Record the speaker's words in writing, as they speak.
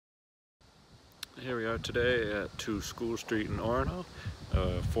Here we are today at 2 School Street in Orono,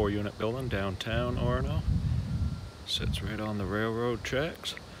 a 4-unit building downtown Orono. Sits right on the railroad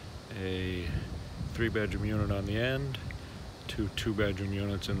tracks. A 3-bedroom unit on the end, 2 2-bedroom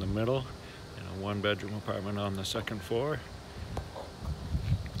units in the middle, and a 1-bedroom apartment on the second floor.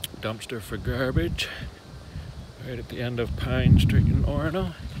 Dumpster for garbage right at the end of Pine Street in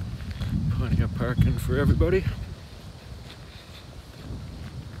Orono. Plenty of parking for everybody.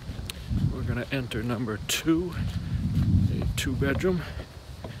 We're going to enter number 2, a 2-bedroom.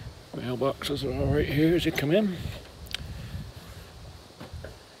 Mailboxes are all right here as you come in.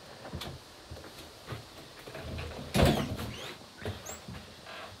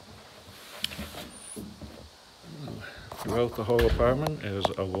 Throughout the whole apartment is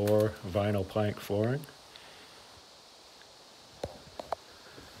Orono vinyl plank flooring.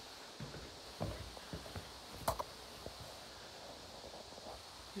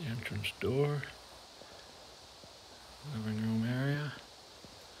 The entrance door, living room area,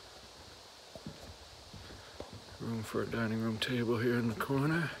 room for a dining room table here in the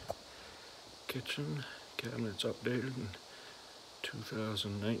corner, kitchen, cabinets updated in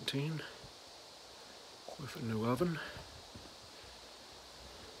 2019 with a new oven.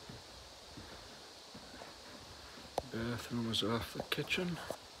 Bathroom is off the kitchen.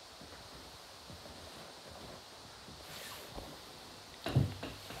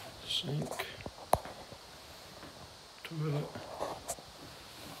 Sink, toilet,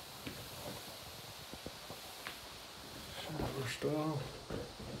 shower stall,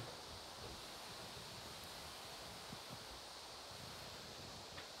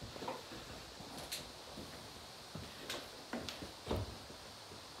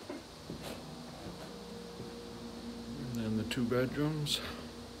 and then the 2 bedrooms.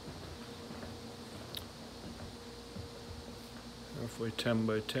 Roughly 10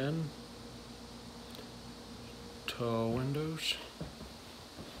 by 10, tall windows,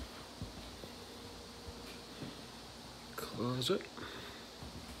 closet,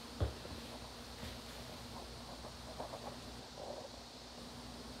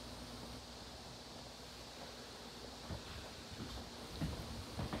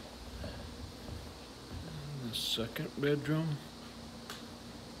 and the 2nd bedroom.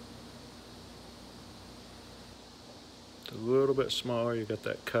 A little bit smaller, you got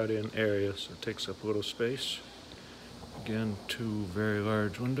that cut-in area, so it takes up a little space. Again, 2 very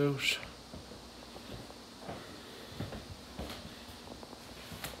large windows.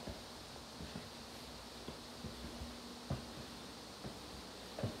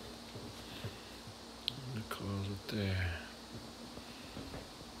 And the closet there.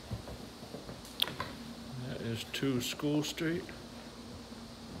 That is 2 School Street,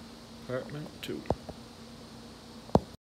 apartment 2.